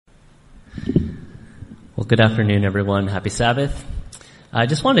Well, good afternoon, everyone. Happy Sabbath. I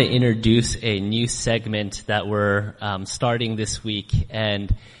just want to introduce a new segment that we're starting this week.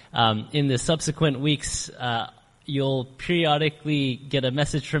 And in the subsequent weeks, you'll periodically get a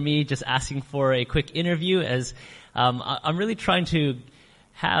message from me just asking for a quick interview, as I'm really trying to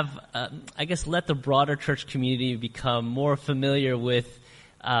have, let the broader church community become more familiar with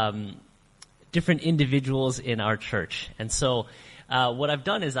different individuals in our church. And so what I've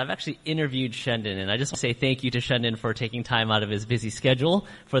done is I've actually interviewed Shendon, and I just want to say thank you to Shendon for taking time out of his busy schedule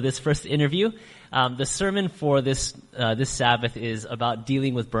for this first interview. The sermon for this Sabbath is about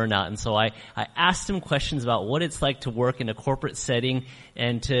dealing with burnout, and so I asked him questions about what it's like to work in a corporate setting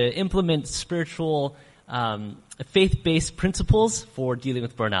and to implement spiritual faith-based principles for dealing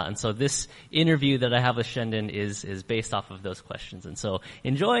with burnout. And so this interview that I have with Shendon is based off of those questions. And so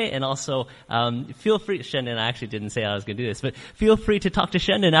enjoy, and also feel free, Shendon, I actually didn't say I was going to do this, but feel free to talk to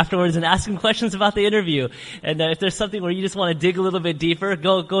Shendon afterwards and ask him questions about the interview. And if there's something where you just want to dig a little bit deeper,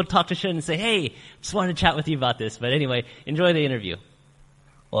 go talk to Shendon and say, hey, just wanted to chat with you about this. But anyway, enjoy the interview.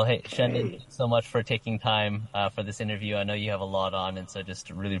 Well, hey, Shendon, thanks so much for taking time for this interview. I know you have a lot on, and so just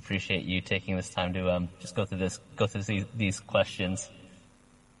really appreciate you taking this time to just go through these questions.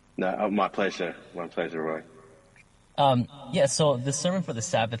 No, my pleasure. My pleasure, Roy. So the sermon for the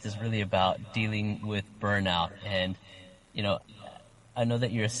Sabbath is really about dealing with burnout. And, I know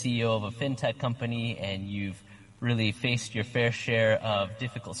that you're a CEO of a fintech company, and you've really faced your fair share of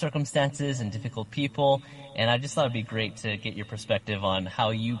difficult circumstances and difficult people. And I just thought it'd be great to get your perspective on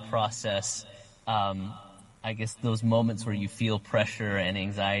how you process, those moments where you feel pressure and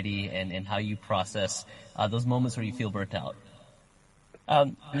anxiety, and how you process those moments where you feel burnt out.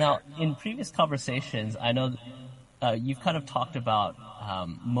 Now, in previous conversations, I know you've kind of talked about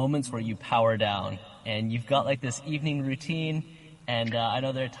moments where you power down, and you've got like this evening routine. And I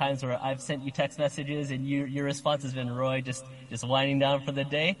know there are times where I've sent you text messages, and your response has been, Roy, just winding down for the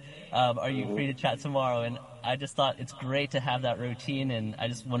day. Are you free to chat tomorrow? And I just thought it's great to have that routine, and I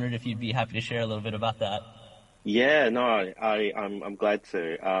just wondered if you'd be happy to share a little bit about that. Yeah, no, I'm glad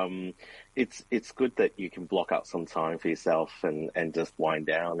to. It's good that you can block out some time for yourself and just wind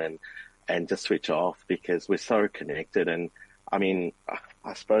down and just switch off, because we're so connected. And I mean,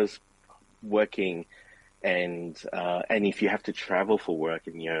 I suppose working and if you have to travel for work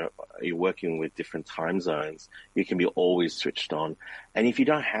and you're working with different time zones, you can be always switched on. And if you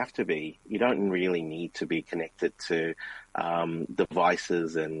don't have to be, you don't really need to be connected to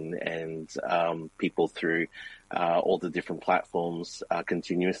devices and people through all the different platforms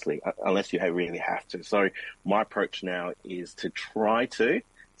continuously, unless you really have to. So my approach now is to try to.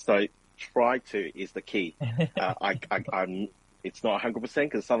 So try to is the key. It's not 100%,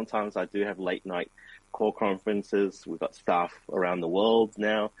 because sometimes I do have late night call conferences. We've got staff around the world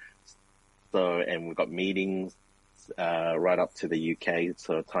now, and we've got meetings right up to the UK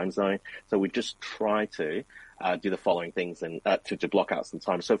sort of time zone. So we just try to do the following things and to block out some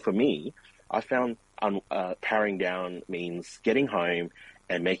time. So for me, I found powering down means getting home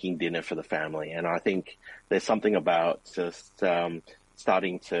and making dinner for the family. And I think there's something about just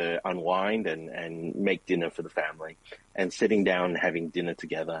starting to unwind and make dinner for the family, and sitting down and having dinner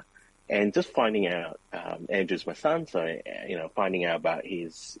together. And just finding out, Andrew's my son, so, finding out about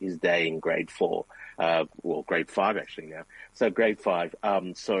his day in grade 4, grade 5 actually now. So grade 5,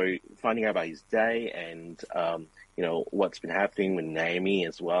 so finding out about his day and, what's been happening with Naomi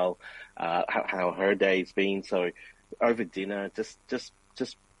as well, how her day's been. So over dinner, just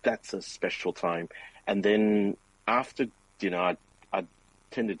that's a special time. And then after dinner, I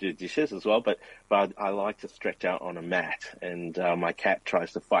tend to do dishes as well, but I like to stretch out on a mat, and my cat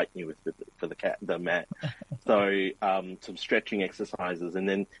tries to fight me with the mat. So some stretching exercises, and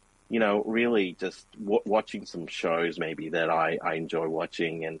then really just watching some shows maybe that I enjoy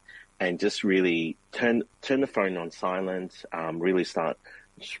watching, and just really turn the phone on silent. Really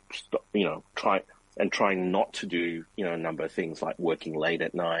trying not to do a number of things like working late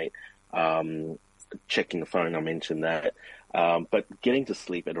at night, checking the phone. I mentioned that. But getting to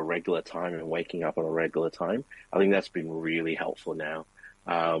sleep at a regular time and waking up at a regular time, I think that's been really helpful now,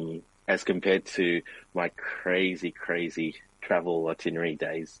 as compared to my crazy travel itinerary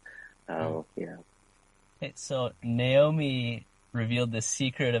days. Yeah. Okay, so Naomi revealed this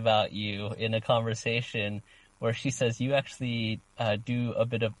secret about you in a conversation where she says you actually do a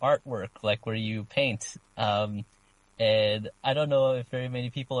bit of artwork, like where you paint. And I don't know if very many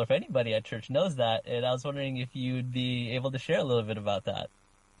people, or if anybody at church knows that. And I was wondering if you'd be able to share a little bit about that.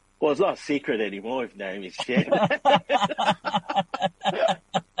 Well, it's not a secret anymore if Naomi's shared.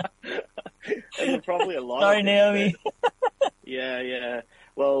 There's probably a lot. Sorry, Naomi. Yeah.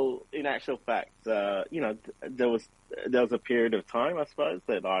 Well, in actual fact, there was a period of time, I suppose,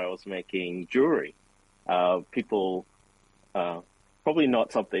 that I was making jewelry. People, probably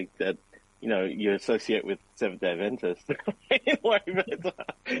not something that you associate with Seventh-day Adventists anyway, but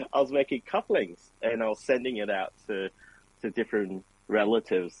I was making cufflinks and I was sending it out to different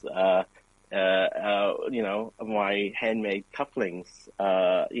relatives. My handmade cufflinks.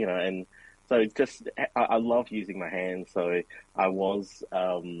 And so I love using my hands. So I've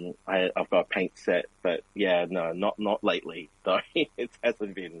got a paint set, but yeah, no, not lately. Though it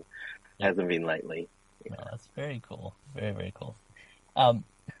hasn't been lately. Yeah. Oh, that's very cool. Very, very cool.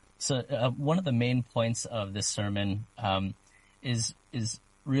 So one of the main points of this sermon is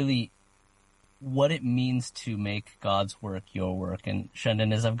really what it means to make God's work your work. And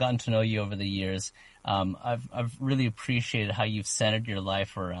Shendon, as I've gotten to know you over the years, I've really appreciated how you've centered your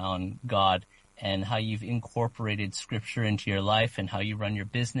life around God and how you've incorporated Scripture into your life and how you run your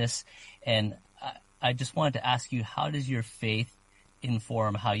business. And I just wanted to ask you, how does your faith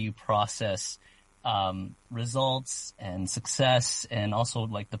inform how you process results and success, and also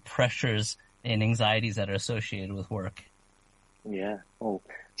like the pressures and anxieties that are associated with work? Yeah, well,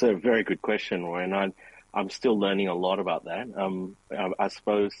 it's a very good question, Roy, and I'm still learning a lot about that. I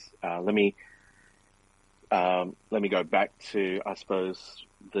suppose let me go back to, I suppose,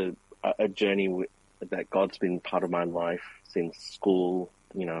 a journey that God's been part of my life since school,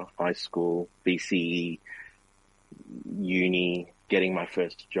 high school, BCE, uni, getting my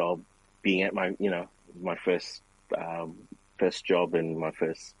first job, being at my first job and my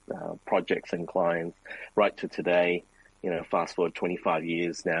first projects and clients, right to today. Fast forward 25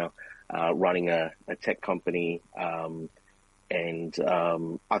 years now, running a tech company. And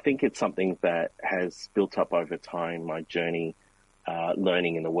I think it's something that has built up over time, my journey,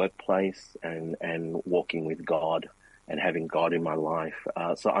 learning in the workplace and walking with God and having God in my life.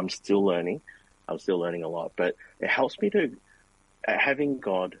 So I'm still learning. I'm still learning a lot, but it helps me to having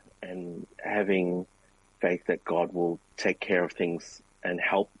God and having faith that God will take care of things and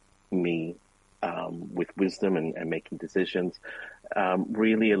help me with wisdom and making decisions,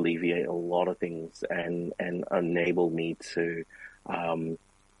 really alleviate a lot of things and enable me to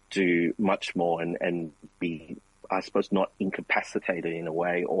do much more and be, I suppose, not incapacitated in a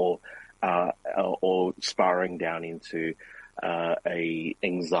way or spiraling down into a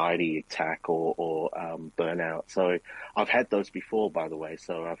anxiety attack or burnout. So I've had those before, by the way.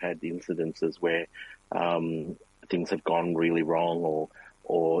 So I've had incidences where things have gone really wrong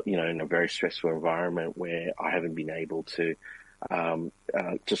or in a very stressful environment where I haven't been able to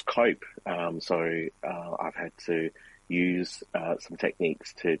just cope. So I've had to use some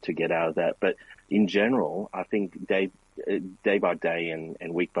techniques to get out of that. But in general, I think day by day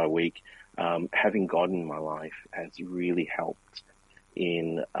and week by week, having God in my life has really helped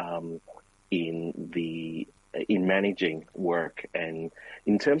in managing work. And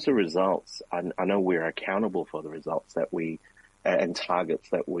in terms of results, I know we're accountable for the results that we and targets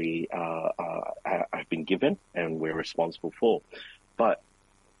that we have been given and we're responsible for. But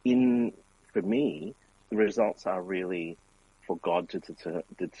for me, the results are really for God to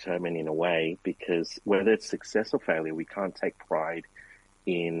determine in a way, because whether it's success or failure, we can't take pride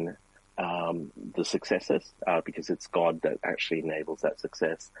in the successes because it's God that actually enables that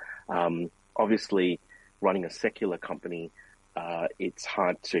success. Obviously, running a secular company, it's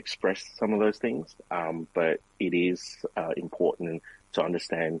hard to express some of those things, but it is important to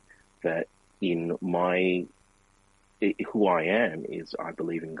understand that who I am is I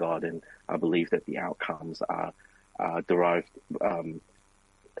believe in God, and I believe that the outcomes are derived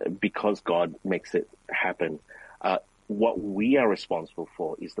because God makes it happen. What we are responsible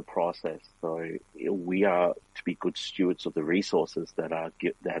for is the process. So we are to be good stewards of the resources that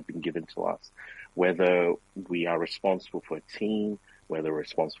have been given to us. Whether we are responsible for a team, whether we're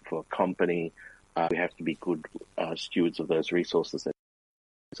responsible for a company, we have to be good stewards of those resources in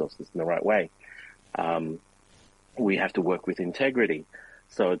the right way. We have to work with integrity.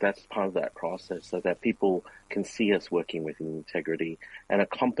 So that's part of that process, so that people can see us working with integrity. And a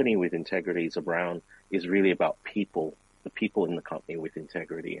company with integrity is really about people, the people in the company with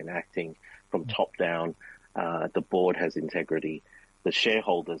integrity and acting from top down. The board has integrity. The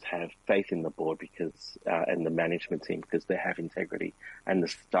shareholders have faith in the board and the management team because they have integrity, and the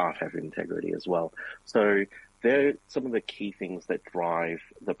staff have integrity as well. So they're some of the key things that drive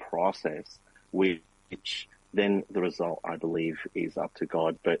the process, which then the result, I believe, is up to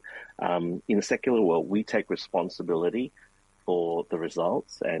God. But in the secular world, we take responsibility for the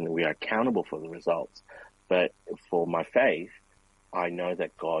results and we are accountable for the results. But for my faith, I know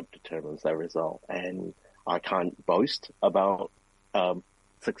that God determines that result, and I can't boast about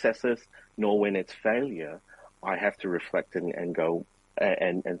successes nor when it's failure, I have to reflect and go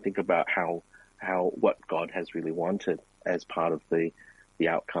and think about how what God has really wanted as part of the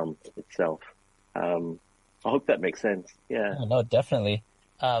outcome itself. I hope that makes sense. Yeah. Oh, no, definitely.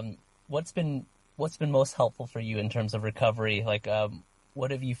 What's been most helpful for you in terms of recovery? Like,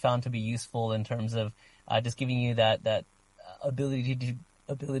 what have you found to be useful in terms of just giving you that ability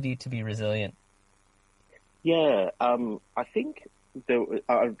to be resilient? Yeah, I think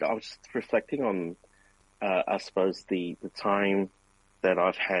I was just reflecting on, I suppose the time that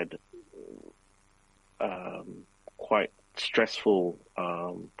I've had quite stressful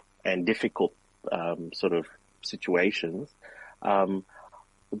and difficult sort of situations.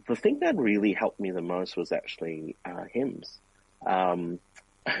 The thing that really helped me the most was actually hymns.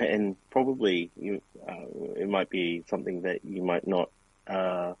 And probably it might be something that you might not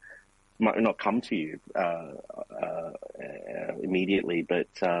come to you immediately, but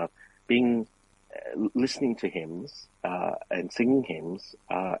listening to hymns and singing hymns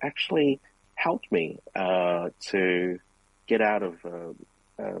actually helped me to get out of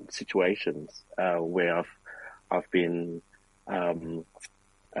situations where I've been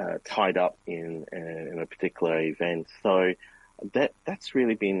tied up in a particular event. So that's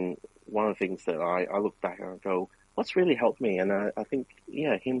really been one of the things that I look back and I go, what's really helped me? And I think,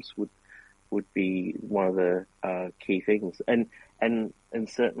 hymns would be one of the key things, and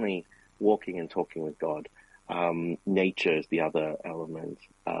certainly walking and talking with God. Nature is the other element.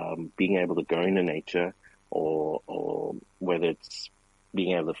 Being able to go into nature, or whether it's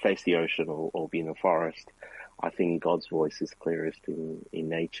being able to face the ocean or be in a forest, I think God's voice is clearest in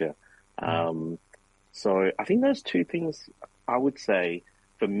nature. So I think those two things, I would say,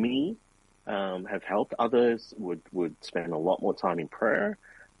 for me, have helped. Others would spend a lot more time in prayer.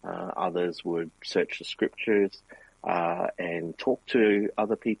 Others would search the scriptures and talk to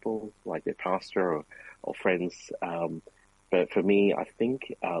other people, like their pastor or friends. But for me, I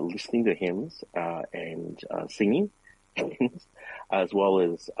think listening to hymns and singing hymns, as well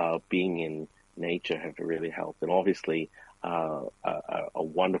as being in nature, have really helped. And obviously, a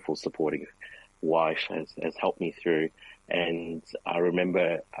wonderful supportive wife has helped me through. And I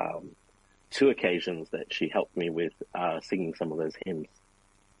remember 2 occasions that she helped me with singing some of those hymns.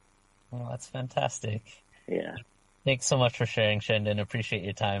 Well, that's fantastic. Yeah. Thanks so much for sharing, Shendon. Appreciate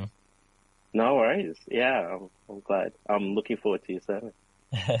your time. No worries. Yeah, I'm glad. I'm looking forward to your sermon.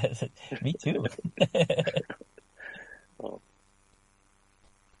 Me too. Well,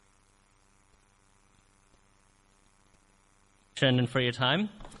 Shendon, for your time.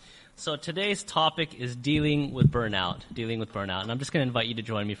 So today's topic is dealing with burnout. And I'm just going to invite you to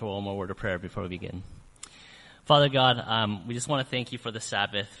join me for one more word of prayer before we begin. Father God, we just want to thank you for the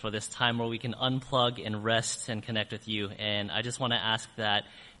Sabbath, for this time where we can unplug and rest and connect with you. And I just want to ask that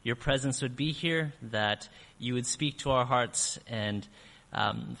your presence would be here, that you would speak to our hearts. And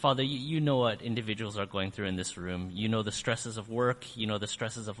Father, you know what individuals are going through in this room. You know the stresses of work. You know the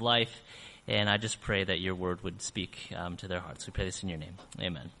stresses of life. And I just pray that your word would speak to their hearts. We pray this in your name.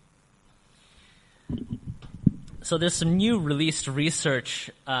 Amen. So there's some new released research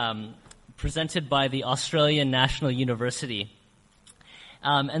presented by the Australian National University.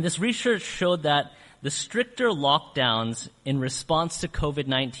 And this research showed that the stricter lockdowns in response to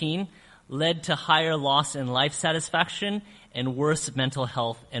COVID-19 led to higher loss in life satisfaction and worse mental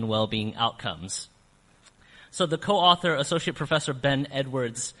health and well-being outcomes. So the co-author, Associate Professor Ben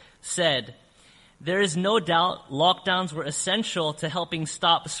Edwards, said, "There is no doubt lockdowns were essential to helping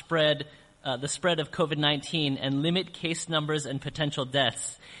stop the spread of COVID-19 and limit case numbers and potential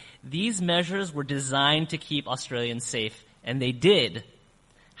deaths. These measures were designed to keep Australians safe, and they did.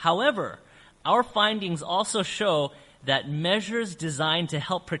 However, our findings also show that measures designed to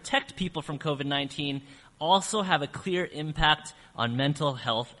help protect people from COVID-19 also have a clear impact on mental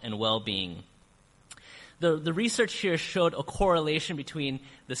health and well-being." The research here showed a correlation between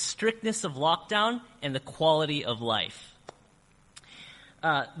the strictness of lockdown and the quality of life.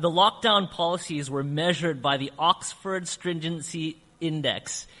 The lockdown policies were measured by the Oxford Stringency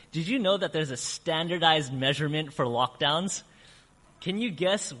Index. Did you know that there's a standardized measurement for lockdowns? Can you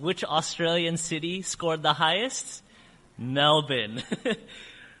guess which Australian city scored the highest? Melbourne.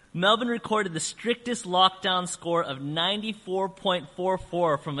 Melbourne recorded the strictest lockdown score of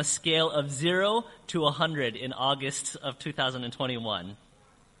 94.44 from a scale of 0 to 100 in August of 2021.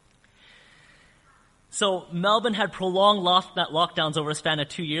 So Melbourne had prolonged lockdowns over a span of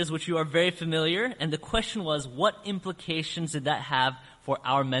 2 years, which you are very familiar. And the question was, what implications did that have for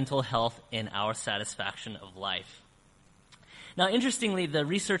our mental health and our satisfaction of life? Now, interestingly, the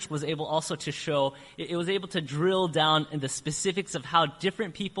research was able also to show, it was able to drill down in the specifics of how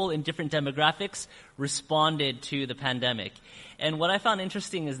different people in different demographics responded to the pandemic. And what I found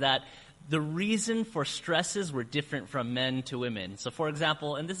interesting is that the reason for stresses were different from men to women. So, for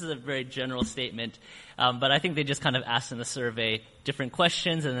example, and this is a very general statement, but I think they just kind of asked in the survey different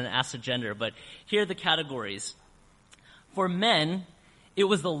questions and then asked the gender. But here are the categories. For men, it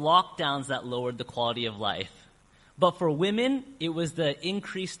was the lockdowns that lowered the quality of life. But for women, it was the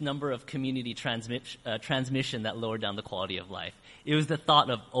increased number of community transmission that lowered down the quality of life. It was the thought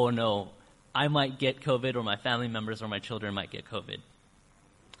of, oh no, I might get COVID, or my family members or my children might get COVID.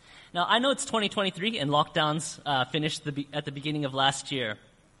 Now, I know it's 2023 and lockdowns finished at the beginning of last year.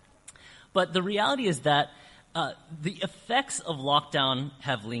 But the reality is that the effects of lockdown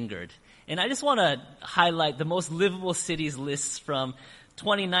have lingered. And I just want to highlight the most livable cities lists from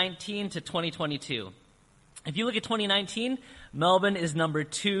 2019 to 2022. If you look at 2019, Melbourne is number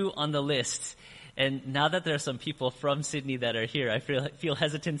 2 on the list. And now that there are some people from Sydney that are here, I feel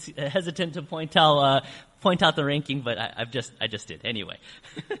hesitant to point out the ranking, but I just did anyway.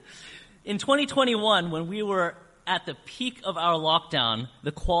 In 2021, when we were at the peak of our lockdown,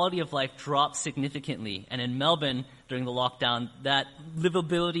 the quality of life dropped significantly. And in Melbourne, during the lockdown, that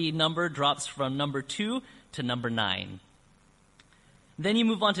livability number drops from number 2 to number 9. Then you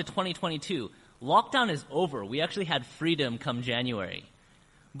move on to 2022. Lockdown is over. We actually had freedom come January.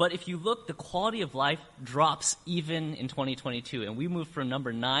 But if you look, the quality of life drops even in 2022. And we moved from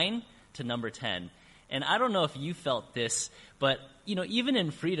number 9 to number 10. And I don't know if you felt this, but even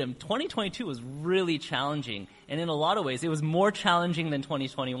in freedom, 2022 was really challenging. And in a lot of ways, it was more challenging than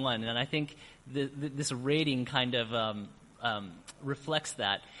 2021. And I think this rating kind of reflects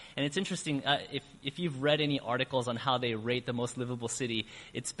that. And it's interesting, if you've read any articles on how they rate the most livable city,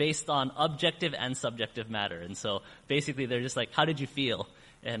 it's based on objective and subjective matter. And so basically they're just like, how did you feel?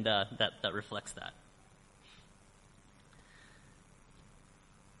 And that reflects that.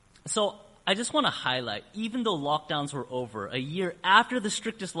 So I just want to highlight, even though lockdowns were over, a year after the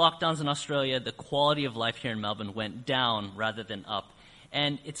strictest lockdowns in Australia, the quality of life here in Melbourne went down rather than up.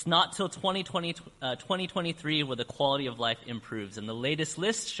 And it's not till 2023 where the quality of life improves. And the latest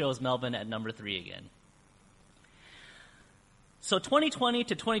list shows Melbourne at number 3 again. So 2020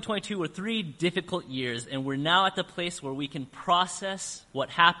 to 2022 were 3 difficult years, and we're now at the place where we can process what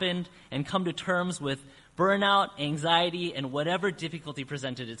happened and come to terms with burnout, anxiety, and whatever difficulty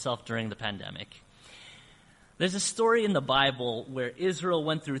presented itself during the pandemic. There's a story in the Bible where Israel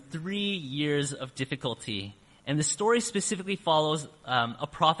went through 3 years of difficulty. And the story specifically follows a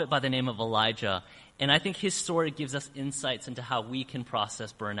prophet by the name of Elijah. And I think his story gives us insights into how we can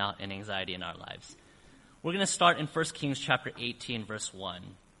process burnout and anxiety in our lives. We're going to start in 1 Kings chapter 18, verse 1.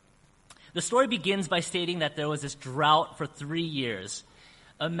 The story begins by stating that there was this drought for 3 years.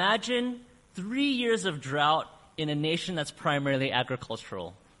 Imagine 3 years of drought in a nation that's primarily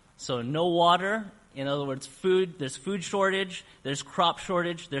agricultural. So no water, in other words, food. There's food shortage, there's crop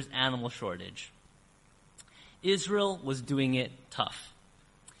shortage, there's animal shortage. Israel was doing it tough.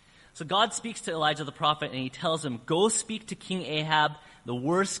 So God speaks to Elijah the prophet, and he tells him, go speak to King Ahab, the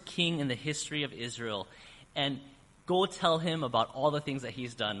worst king in the history of Israel, and go tell him about all the things that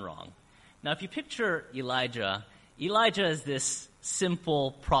he's done wrong. Now, if you picture Elijah is this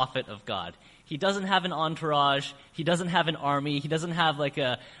simple prophet of God. He doesn't have an entourage. He doesn't have an army. He doesn't have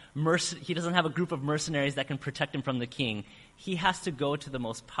he doesn't have a group of mercenaries that can protect him from the king. He has to go to the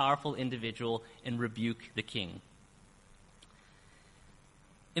most powerful individual and rebuke the king.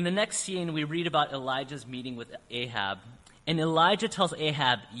 In the next scene, we read about Elijah's meeting with Ahab. And Elijah tells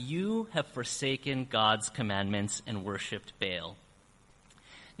Ahab, you have forsaken God's commandments and worshipped Baal.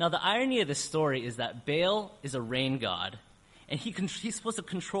 Now, the irony of this story is that Baal is a rain god. And he's supposed to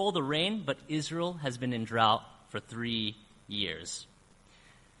control the rain, but Israel has been in drought for 3 years.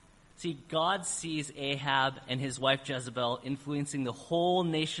 See, God sees Ahab and his wife Jezebel influencing the whole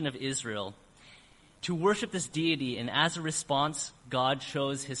nation of Israel to worship this deity, and as a response, God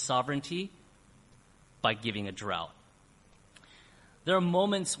shows his sovereignty by giving a drought. There are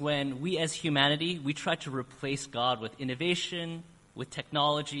moments when we as humanity, we try to replace God with innovation, with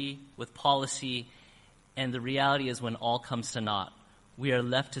technology, with policy, and the reality is when all comes to naught, we are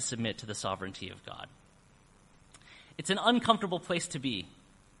left to submit to the sovereignty of God. It's an uncomfortable place to be,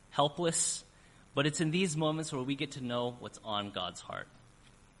 helpless, but it's in these moments where we get to know what's on God's heart.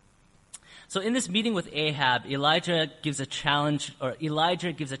 So in this meeting with Ahab, Elijah gives a challenge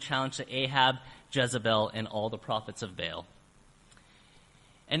to Ahab, Jezebel, and all the prophets of Baal.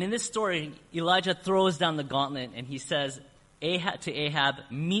 And in this story, Elijah throws down the gauntlet and he says to Ahab,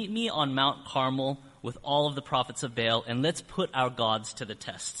 meet me on Mount Carmel with all of the prophets of Baal, and let's put our gods to the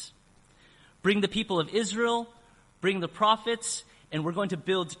test. Bring the people of Israel, bring the prophets, and we're going to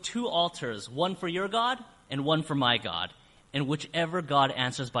build 2 altars, one for your God and one for my God. And whichever God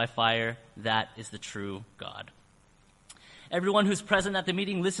answers by fire, that is the true God. Everyone who's present at the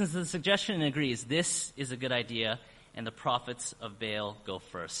meeting listens to the suggestion and agrees this is a good idea, and the prophets of Baal go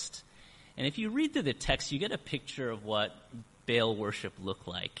first. And if you read through the text, you get a picture of what Baal worship looked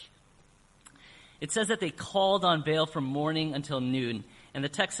like. It says that they called on Baal from morning until noon, and the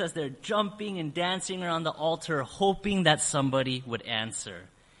text says they're jumping and dancing around the altar, hoping that somebody would answer.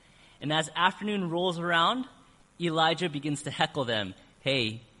 And as afternoon rolls around, Elijah begins to heckle them.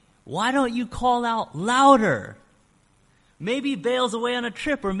 Hey, why don't you call out louder? Maybe Baal's away on a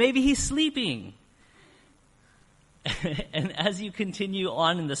trip, or maybe he's sleeping. And as you continue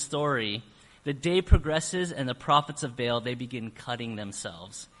on in the story, the day progresses and the prophets of Baal, they begin cutting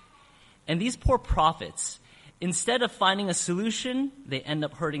themselves. And these poor prophets, instead of finding a solution, they end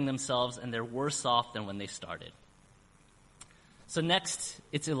up hurting themselves, and they're worse off than when they started. So next,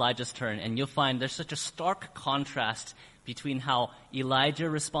 it's Elijah's turn, and you'll find there's such a stark contrast between how Elijah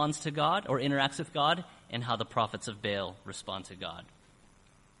responds to God or interacts with God and how the prophets of Baal respond to God.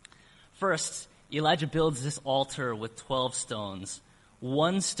 First, Elijah builds this altar with 12 stones,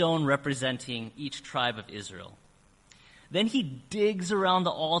 one stone representing each tribe of Israel. Then he digs around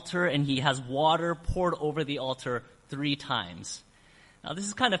the altar and he has water poured over the altar 3 times. Now this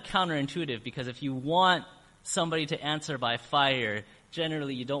is kind of counterintuitive because if you want somebody to answer by fire,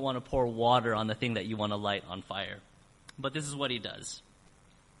 generally you don't want to pour water on the thing that you want to light on fire. But this is what he does.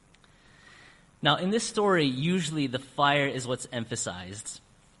 Now in this story, usually the fire is what's emphasized.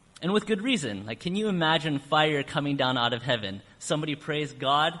 And with good reason. Like, can you imagine fire coming down out of heaven? Somebody prays,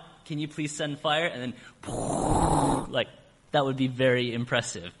 God, can you please send fire? And then, like, that would be very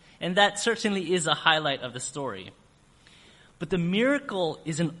impressive. And that certainly is a highlight of the story. But the miracle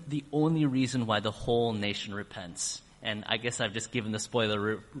isn't the only reason why the whole nation repents. And I guess I've just given the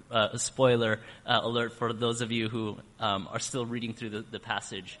spoiler alert for those of you who are still reading through the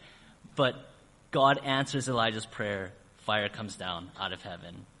passage. But God answers Elijah's prayer. Fire comes down out of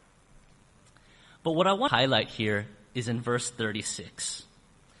heaven. But what I want to highlight here is in verse 36.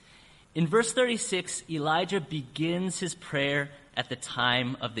 In verse 36, Elijah begins his prayer at the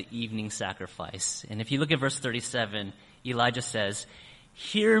time of the evening sacrifice. And if you look at verse 37, Elijah says,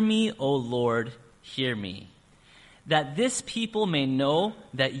 "Hear me, O Lord, hear me, that this people may know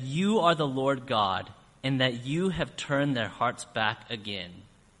that you are the Lord God, and that you have turned their hearts back again."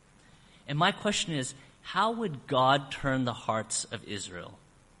 And my question is, how would God turn the hearts of Israel?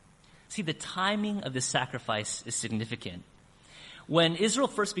 See, the timing of this sacrifice is significant. When Israel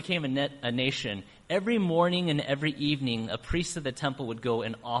first became a nation, every morning and every evening, a priest of the temple would go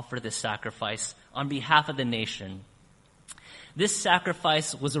and offer this sacrifice on behalf of the nation. This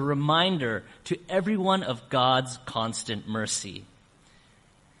sacrifice was a reminder to everyone of God's constant mercy.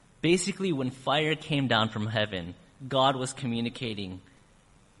 Basically, when fire came down from heaven, God was communicating,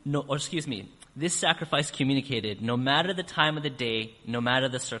 this sacrifice communicated, no matter the time of the day, no matter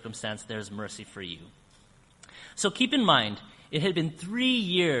the circumstance, there's mercy for you. So keep in mind, it had been 3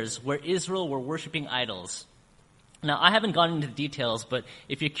 years where Israel were worshiping idols. Now, I haven't gone into details, but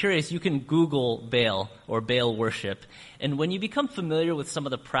if you're curious, you can Google Baal or Baal worship. And when you become familiar with some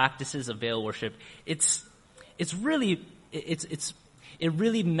of the practices of Baal worship, it really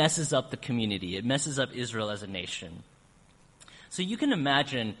messes up the community. It messes up Israel as a nation. So you can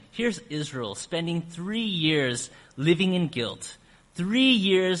imagine, here's Israel spending 3 years living in guilt, 3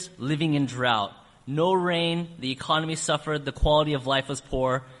 years living in drought, no rain, the economy suffered, the quality of life was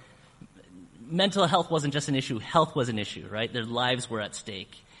poor. Mental health wasn't just an issue, health was an issue, right? Their lives were at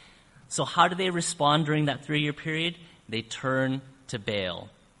stake. So how do they respond during that 3-year period? They turn to Baal.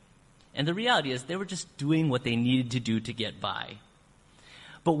 And the reality is they were just doing what they needed to do to get by.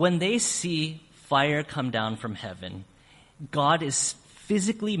 But when they see fire come down from heaven, God is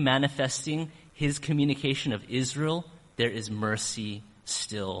physically manifesting his communication of Israel. There is mercy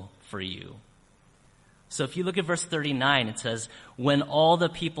still for you. So if you look at verse 39, it says, "When all the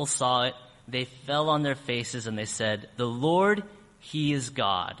people saw it, they fell on their faces and they said, 'The Lord, he is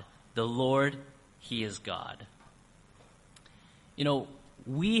God. The Lord, he is God.'" You know,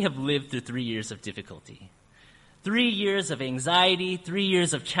 we have lived through 3 years of difficulty. 3 years of anxiety, 3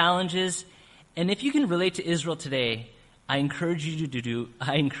 years of challenges. And if you can relate to Israel today, I encourage you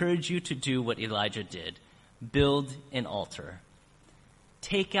to do what Elijah did. Build an altar.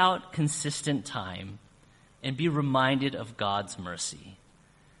 Take out consistent time and be reminded of God's mercy.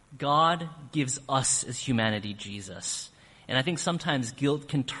 God gives us as humanity Jesus. And I think sometimes guilt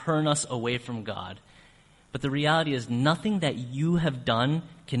can turn us away from God. But the reality is nothing that you have done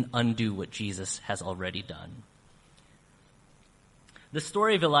can undo what Jesus has already done. The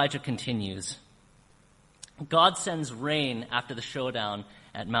story of Elijah continues. God sends rain after the showdown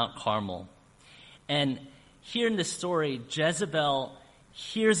at Mount Carmel. And here in this story, Jezebel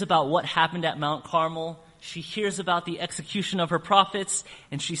hears about what happened at Mount Carmel. She hears about the execution of her prophets,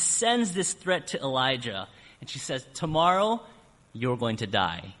 and she sends this threat to Elijah. And she says, tomorrow, you're going to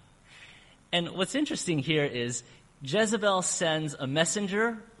die. And what's interesting here is Jezebel sends a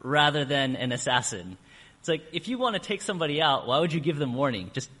messenger rather than an assassin. It's like, if you want to take somebody out, why would you give them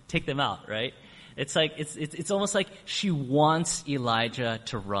warning? Just take them out, right? It's like, it's almost like she wants Elijah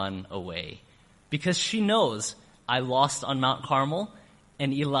to run away. Because she knows, I lost on Mount Carmel,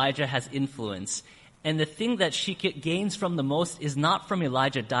 and Elijah has influence. And the thing that she gains from the most is not from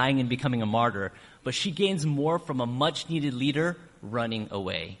Elijah dying and becoming a martyr, but she gains more from a much-needed leader running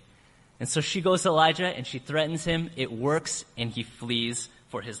away. And so she goes to Elijah and she threatens him. It works, and he flees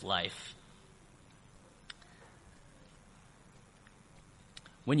for his life.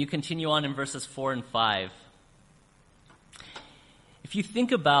 When you continue on in verses 4 and 5, if you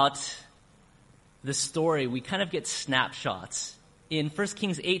think about the story, we kind of get snapshots. In 1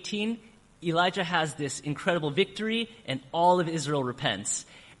 Kings 18, Elijah has this incredible victory, and all of Israel repents.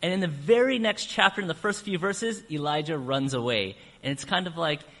 And in the very next chapter, in the first few verses, Elijah runs away. And it's kind of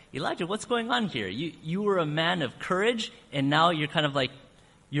like, Elijah, what's going on here? You were a man of courage, and now you're kind of like,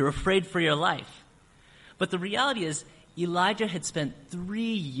 you're afraid for your life. But the reality is, Elijah had spent 3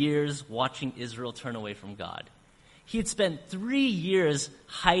 years watching Israel turn away from God. He had spent 3 years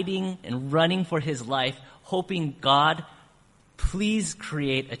hiding and running for his life, hoping, God, please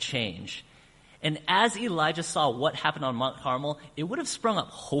create a change. And as Elijah saw what happened on Mount Carmel, it would have sprung up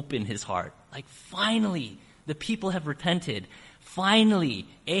hope in his heart. Like, finally, the people have repented. Finally,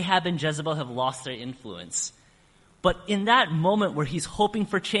 Ahab and Jezebel have lost their influence. But in that moment where he's hoping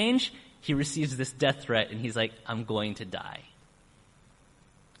for change, he receives this death threat, and he's like, I'm going to die.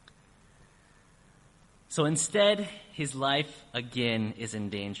 So instead, his life again is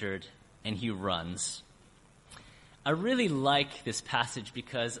endangered, and he runs. I really like this passage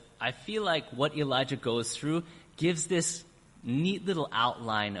because I feel like what Elijah goes through gives this neat little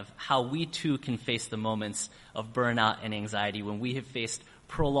outline of how we too can face the moments of burnout and anxiety when we have faced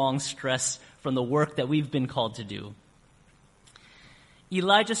prolonged stress from the work that we've been called to do.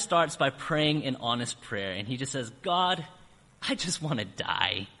 Elijah starts by praying an honest prayer, and he just says, God, I just want to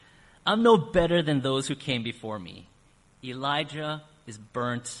die. I'm no better than those who came before me. Elijah is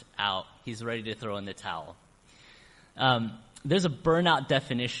burnt out. He's ready to throw in the towel. There's a burnout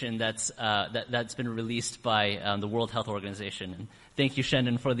definition that's been released by the World Health Organization. And thank you,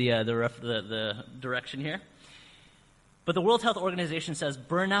 Shandon, for the direction here. But the World Health Organization says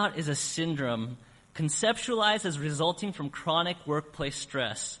burnout is a syndrome conceptualized as resulting from chronic workplace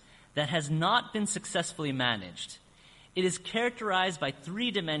stress that has not been successfully managed. It is characterized by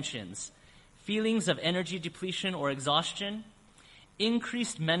 3 dimensions: feelings of energy depletion or exhaustion,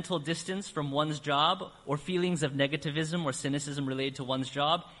 increased mental distance from one's job, or feelings of negativism or cynicism related to one's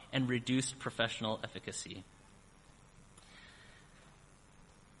job, and reduced professional efficacy.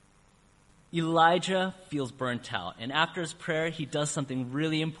 Elijah feels burnt out, and after his prayer, he does something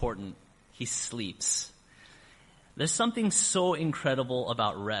really important. He sleeps. There's something so incredible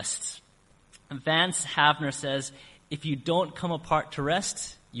about rest. Vance Havner says, if you don't come apart to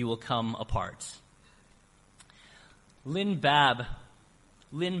rest, you will come apart. Lynn Babb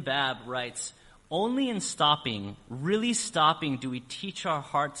writes, only in stopping, really stopping, do we teach our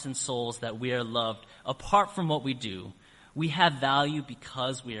hearts and souls that we are loved apart from what we do. We have value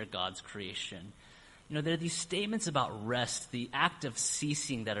because we are God's creation. You know, there are these statements about rest, the act of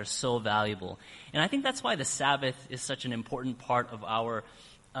ceasing, that are so valuable. And I think that's why the Sabbath is such an important part of our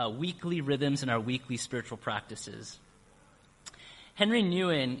weekly rhythms and our weekly spiritual practices. Henry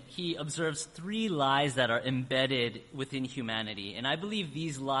Nguyen, he observes 3 lies that are embedded within humanity. And I believe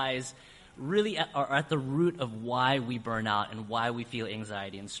these lies really are at the root of why we burn out and why we feel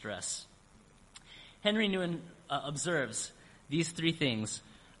anxiety and stress. Henry Nguyen observes these 3 things.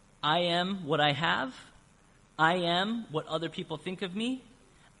 I am what I have. I am what other people think of me.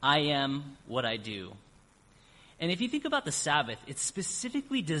 I am what I do. And if you think about the Sabbath, it's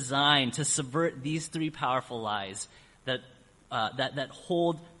specifically designed to subvert these 3 powerful lies that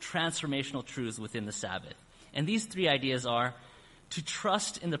hold transformational truths within the Sabbath. And these 3 ideas are to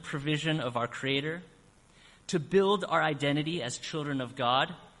trust in the provision of our Creator, to build our identity as children of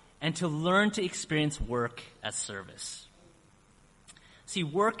God, and to learn to experience work as service. See,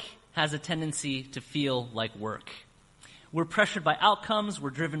 work has a tendency to feel like work. We're pressured by outcomes.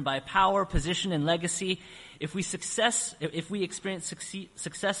 We're driven by power, position, and legacy. If we experience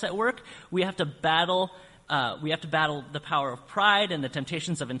success at work, we have to battle the power of pride and the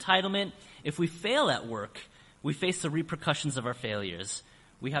temptations of entitlement. If we fail at work, we face the repercussions of our failures.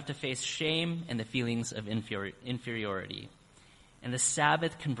 We have to face shame and the feelings of inferiority. And the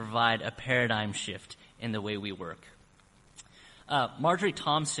Sabbath can provide a paradigm shift in the way we work. Marjorie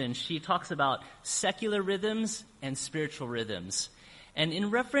Thompson, she talks about secular rhythms and spiritual rhythms. And in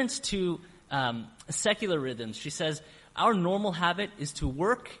reference to secular rhythms, she says, our normal habit is to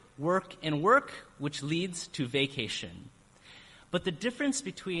work, and work, which leads to vacation. But the difference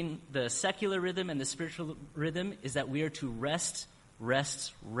between the secular rhythm and the spiritual rhythm is that we are to rest,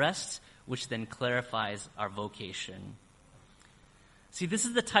 which then clarifies our vocation. See, this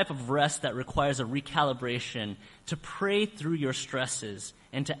is the type of rest that requires a recalibration to pray through your stresses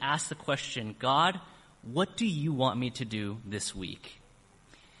and to ask the question, God, what do you want me to do this week?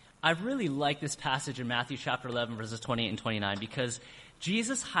 I really like this passage in Matthew chapter 11, verses 28 and 29, because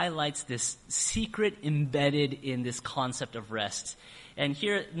Jesus highlights this secret embedded in this concept of rest. And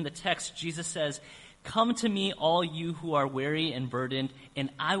here in the text, Jesus says, come to me, all you who are weary and burdened,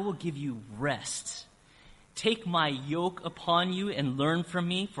 and I will give you rest. Take my yoke upon you and learn from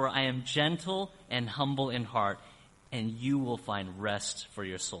me, for I am gentle and humble in heart, and you will find rest for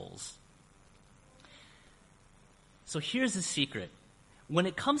your souls. So here's the secret. When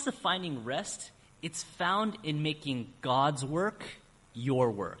it comes to finding rest, it's found in making God's work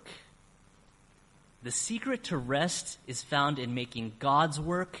your work. The secret to rest is found in making God's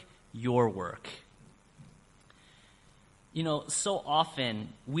work your work. You know, so often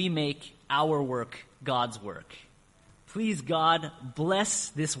we make our work God's work. Please, God, bless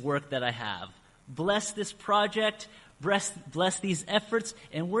this work that I have. Bless this project. Bless these efforts.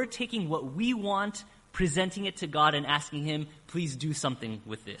 And we're taking what we want, presenting it to God, and asking Him, please do something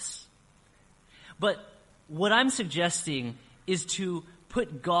with this. But what I'm suggesting is to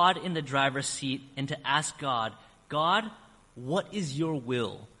put God in the driver's seat and to ask God, God, what is your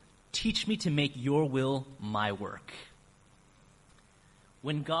will? Teach me to make your will my work.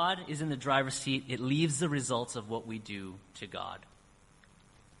 When God is in the driver's seat, it leaves the results of what we do to God.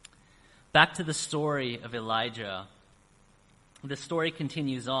 Back to the story of Elijah. The story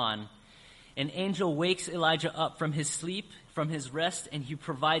continues on. An angel wakes Elijah up from his sleep, from his rest, and he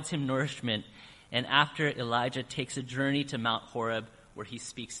provides him nourishment. And after, Elijah takes a journey to Mount Horeb, where he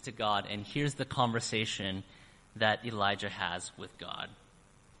speaks to God. And here's the conversation that Elijah has with God.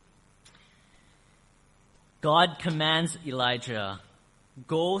 God commands Elijah,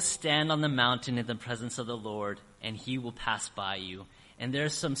 go stand on the mountain in the presence of the Lord, and he will pass by you. And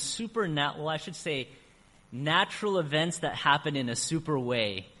there's some natural events that happen in a super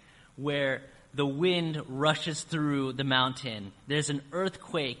way, where the wind rushes through the mountain. There's an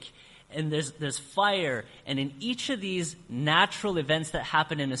earthquake, and there's fire. And in each of these natural events that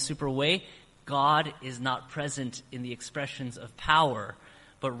happen in a super way, God is not present in the expressions of power.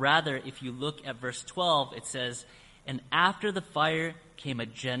 But rather, if you look at verse 12, it says, and after the fire came a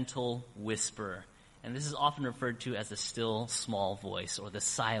gentle whisper. And this is often referred to as the still small voice, or the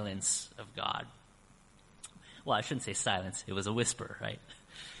silence of God. Well, I shouldn't say silence. It was a whisper, right?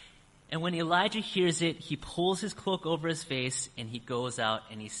 And when Elijah hears it, he pulls his cloak over his face, and he goes out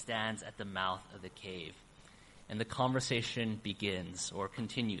and he stands at the mouth of the cave. And the conversation begins, or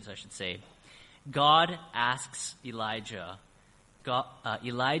continues, I should say. God asks Elijah,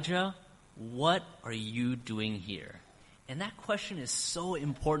 Elijah, what are you doing here? And that question is so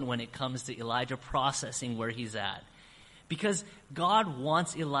important when it comes to Elijah processing where he's at. Because God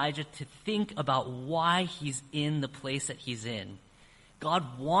wants Elijah to think about why he's in the place that he's in.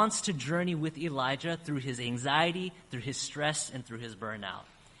 God wants to journey with Elijah through his anxiety, through his stress, and through his burnout.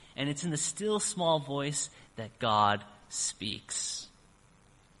 And it's in the still small voice that God speaks.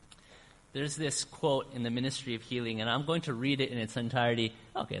 There's this quote in the Ministry of Healing, and I'm going to read it in its entirety.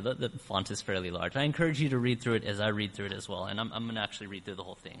 Okay, the font is fairly large. I encourage you to read through it as I read through it as well, and I'm going to actually read through the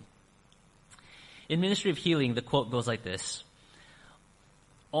whole thing. In Ministry of Healing, the quote goes like this.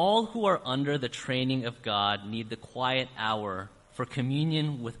 All who are under the training of God need the quiet hour for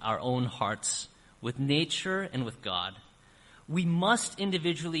communion with our own hearts, with nature, and with God. We must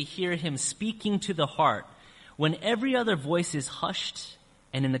individually hear Him speaking to the heart when every other voice is hushed,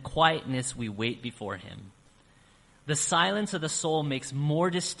 and in the quietness we wait before Him. The silence of the soul makes more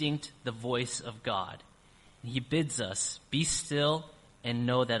distinct the voice of God. And He bids us, be still and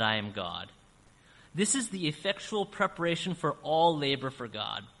know that I am God. This is the effectual preparation for all labor for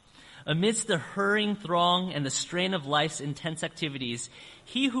God. Amidst the hurrying throng and the strain of life's intense activities,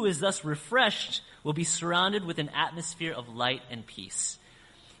 he who is thus refreshed will be surrounded with an atmosphere of light and peace.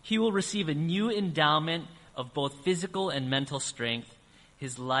 He will receive a new endowment of both physical and mental strength.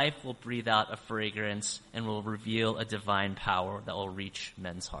 His life will breathe out a fragrance and will reveal a divine power that will reach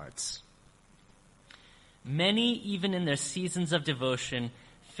men's hearts. Many, even in their seasons of devotion,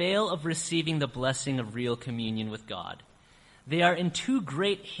 fail of receiving the blessing of real communion with God. They are in too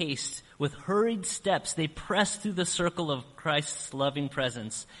great haste. With hurried steps, they press through the circle of Christ's loving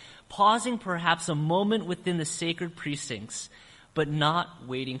presence, pausing perhaps a moment within the sacred precincts, but not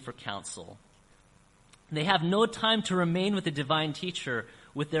waiting for counsel. They have no time to remain with the divine teacher.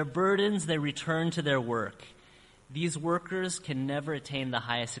 With their burdens, they return to their work. These workers can never attain the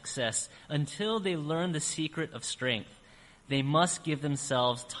highest success until they learn the secret of strength. They must give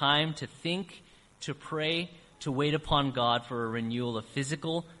themselves time to think, to pray, to wait upon God for a renewal of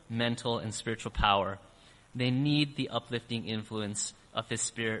physical, mental, and spiritual power. They need the uplifting influence of His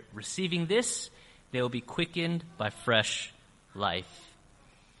Spirit. Receiving this, they will be quickened by fresh life.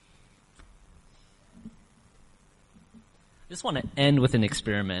 I just want to end with an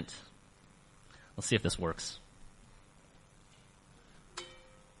experiment. Let's see if this works.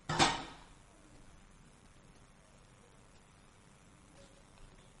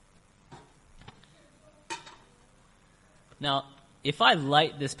 Now, if I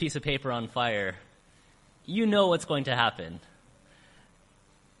light this piece of paper on fire, you know what's going to happen.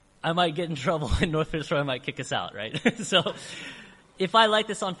 I might get in trouble and North Fitzroy might kick us out, right? So if I light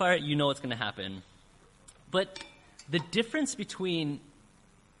this on fire, you know what's going to happen. But the difference between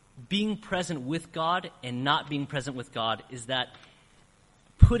being present with God and not being present with God is that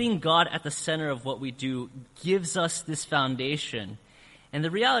putting God at the center of what we do gives us this foundation. And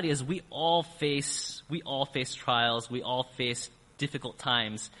the reality is we all face trials, we all face difficult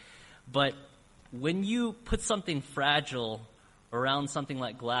times. But when you put something fragile around something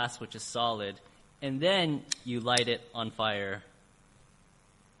like glass, which is solid, and then you light it on fire,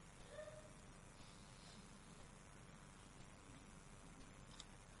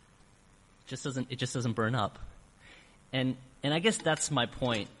 it just doesn't burn up. And I guess that's my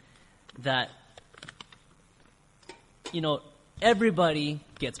point, that, everybody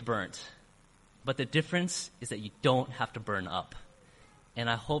gets burnt, but the difference is that you don't have to burn up. And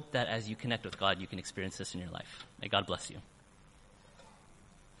I hope that as you connect with God, you can experience this in your life. May God bless you.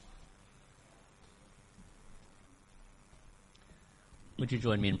 Would you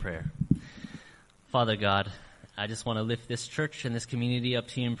join me in prayer? Father God, I just want to lift this church and this community up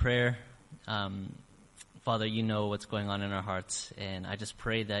to you in prayer. Father, you know what's going on in our hearts, and I just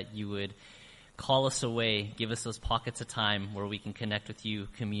pray that you would call us away, give us those pockets of time where we can connect with you,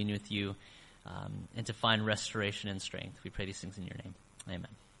 commune with you, and to find restoration and strength. We pray these things in your name. Amen.